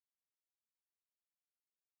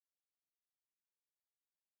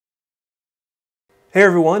Hey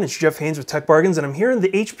everyone, it's Jeff Haynes with Tech Bargains, and I'm here in the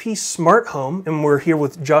HP Smart Home, and we're here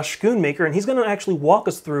with Josh Schoonmaker, and he's going to actually walk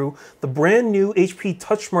us through the brand new HP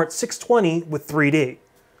TouchSmart 620 with 3D.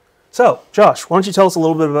 So, Josh, why don't you tell us a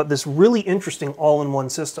little bit about this really interesting all-in-one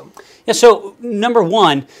system? Yeah, so number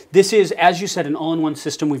one, this is, as you said, an all-in-one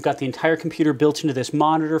system. We've got the entire computer built into this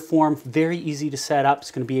monitor form, very easy to set up. It's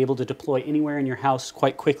going to be able to deploy anywhere in your house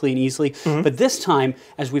quite quickly and easily. But this time,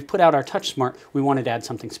 as we've put out our TouchSmart, we wanted to add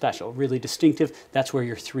something special, really distinctive. That's where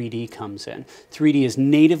your 3D comes in. 3D is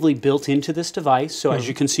natively built into this device, so as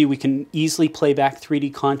you can see, we can easily play back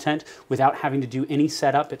 3D content without having to do any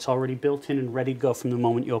setup. It's already built in and ready to go from the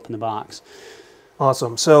moment you open the box.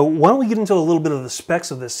 Awesome. So why don't we get into a little bit of the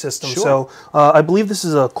specs of this system? Sure. So I believe this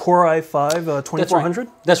is a Core i5 2400?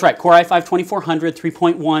 That's right. Core i5 2400,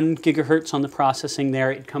 3.1 gigahertz on the processing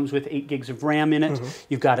there. It comes with 8 gigs of RAM in it.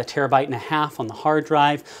 You've got a 1.5 TB on the hard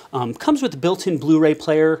drive. Comes with a built-in Blu-ray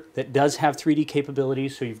player that does have 3D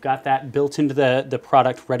capabilities, so you've got that built into the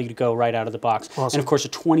product, ready to go right out of the box. Awesome. And of course, a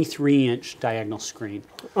 23-inch diagonal screen.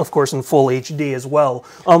 Of course, in full HD as well.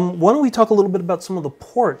 Why don't we talk a little bit about some of the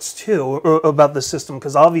ports, too, about the system,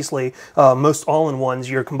 because obviously most all-in-ones,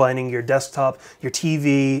 you're combining your desktop, your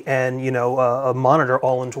TV, and a monitor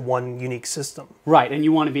all into one unique system. Right, and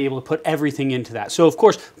you want to be able to put everything into that. So of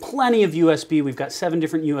course, plenty of USB. We've got 7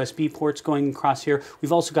 different USB ports going across here.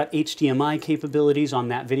 We've also got HDMI capabilities on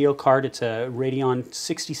that video card. It's a Radeon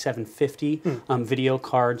 6750 video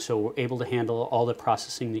card, so we're able to handle all the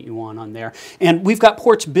processing that you want on there. And we've got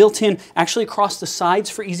ports built in actually across the sides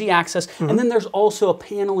for easy access, and then there's also a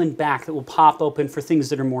panel in back that will pop open for things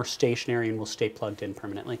that are more stationary and will stay plugged in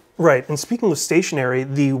permanently. Right, and speaking of stationary,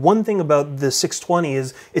 the one thing about the 620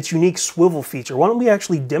 is its unique swivel feature. Why don't we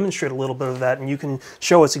actually demonstrate a little bit of that, and you can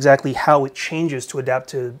show us exactly how it changes to adapt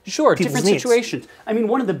to people's different needs. situations. I mean,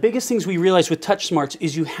 one of the biggest things we realize with TouchSmarts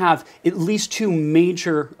is you have at least 2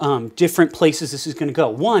 major different places this is going to go.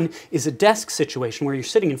 One is a desk situation where you're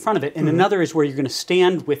sitting in front of it, and another is where you're going to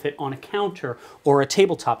stand with it on a counter or a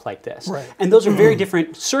tabletop like this. Right. And those are very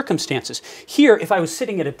different circumstances. Here, if I was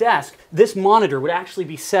sitting at a desk, this monitor would actually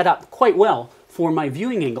be set up quite well for my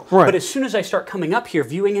viewing angle. Right. But as soon as I start coming up here,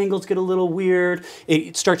 viewing angles get a little weird,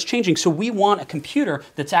 it starts changing. So we want a computer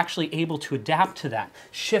that's actually able to adapt to that.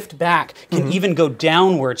 Shift back, can even go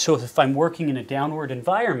downward, so if I'm working in a downward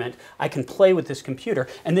environment, I can play with this computer,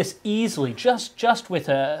 and this easily, just with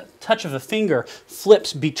a touch of a finger,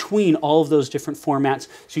 flips between all of those different formats,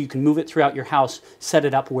 so you can move it throughout your house, set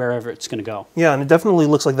it up wherever it's going to go. Yeah, and it definitely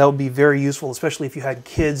looks like that would be very useful, especially if you had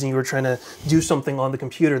kids and you were trying to do something on the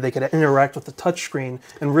computer. They could interact with the touchscreen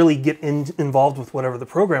and really get involved with whatever the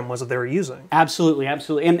program was that they were using. Absolutely,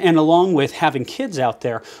 absolutely. And along with having kids out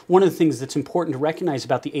there, one of the things that's important to recognize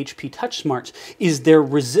about the HP TouchSmarts is their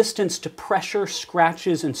resistance to pressure,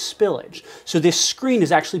 scratches, and spillage. So this screen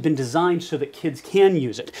has actually been designed so that kids can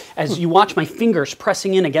use it. As you watch my fingers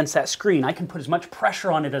pressing in against that screen, I can put as much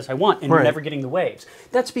pressure on it as I want, and you're never getting the waves.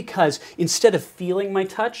 That's because instead of feeling my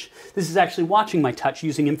touch, this is actually watching my touch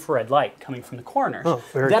using infrared light coming from the corners. Oh,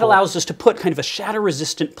 very that cool. allows us to put kind of a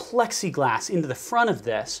shatter-resistant plexiglass into the front of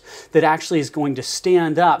this that actually is going to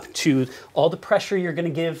stand up to all the pressure you're going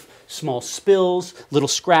to give, small spills, little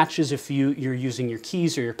scratches if you're using your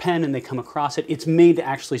keys or your pen and they come across it. It's made to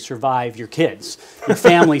actually survive your kids, your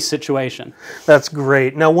family situation. That's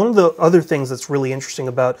great. Now, one of the other things that's really interesting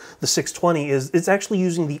about the 620 is it's actually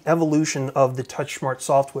using the evolution of the TouchSmart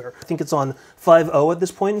software. I think it's on 5.0 at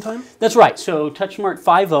this point in time? That's right. So TouchSmart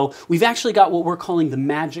 5.0, we've actually got what we're calling the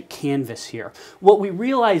magic canvas here. What we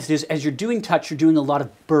realized is as you're doing touch, you're doing a lot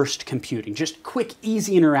of burst computing, just quick,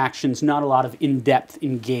 easy interactions, not a lot of in-depth,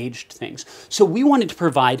 engaged things. So we wanted to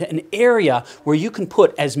provide an area where you can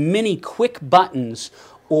put as many quick buttons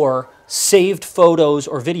or saved photos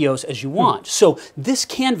or videos as you want. So this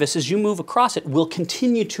canvas, as you move across it, will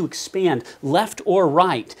continue to expand left or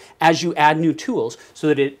right as you add new tools so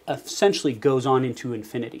that it essentially goes on into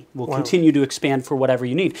infinity. Will continue to expand for whatever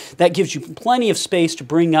you need. That gives you plenty of space to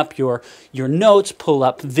bring up your notes, pull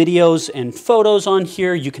up videos and photos on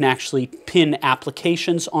here. You can actually pin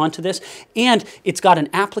applications onto this. And it's got an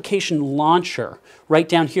application launcher right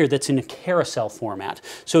down here that's in a carousel format.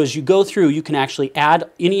 So as you go through, you can actually add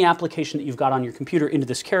any application that you've got on your computer into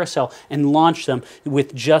this carousel and launch them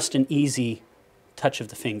with just an easy touch of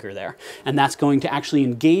the finger there. And that's going to actually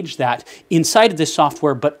engage that inside of this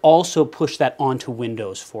software, but also push that onto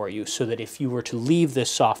Windows for you, so that if you were to leave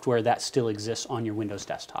this software, that still exists on your Windows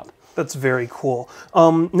desktop. That's very cool.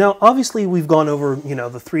 Now, obviously, we've gone over,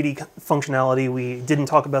 the 3D functionality. We didn't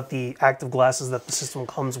talk about the active glasses that the system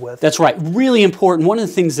comes with. That's right. Really important. One of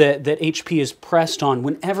the things that HP is pressed on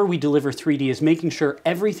whenever we deliver 3D is making sure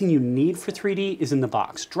everything you need for 3D is in the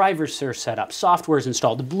box. Drivers are set up, software is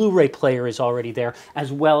installed, the Blu-ray player is already there,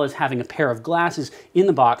 as well as having a pair of glasses in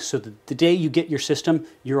the box so that the day you get your system,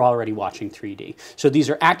 you're already watching 3D. So these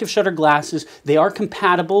are active shutter glasses. They are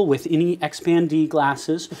compatible with any Expand-D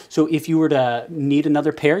glasses. So if you were to need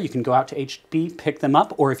another pair, you can go out to HP, pick them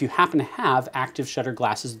up, or if you happen to have active shutter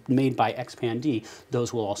glasses made by Expand-D,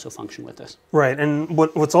 those will also function with this. Right, and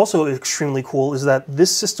what's also extremely cool is that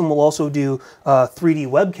this system will also do 3D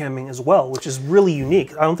webcamming as well, which is really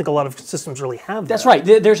unique. I don't think a lot of systems really have that. That's right.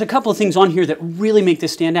 There's a couple of things on here that really make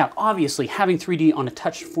this stand out. Obviously, having 3D on a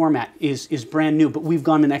touch format is brand new, but we've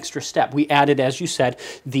gone an extra step. We added, as you said,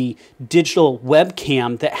 the digital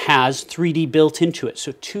webcam that has 3D built into it.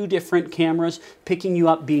 So 2 different cameras picking you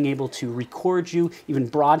up, being able to record you, even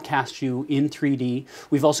broadcast you in 3D.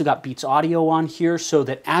 We've also got Beats Audio on here so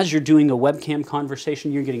that as you're doing a webcam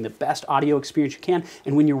conversation, you're getting the best audio experience you can.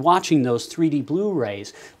 And when you're watching those 3D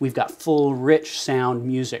Blu-rays, we've got full, rich sound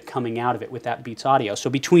music coming out of it with that Beats Audio. So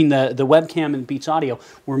between the webcam and Beats Audio,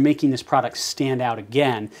 we're making this product stand out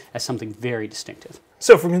again as something very distinctive.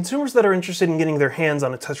 So for consumers that are interested in getting their hands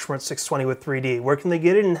on a TouchSmart 620 with 3D, where can they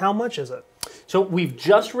get it and how much is it? So we've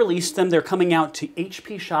just released them. They're coming out to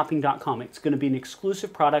hpshopping.com. It's going to be an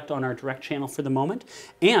exclusive product on our direct channel for the moment,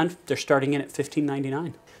 and they're starting in at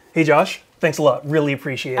 $15.99. Hey Josh, thanks a lot. Really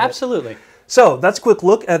appreciate it. Absolutely. So that's a quick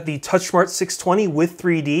look at the TouchSmart 620 with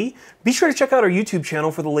 3D. Be sure to check out our YouTube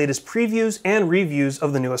channel for the latest previews and reviews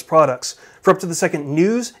of the newest products. For up to the second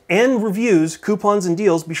news and reviews, coupons, and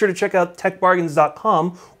deals, be sure to check out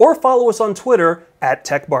techbargains.com or follow us on Twitter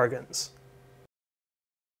 @TechBargains.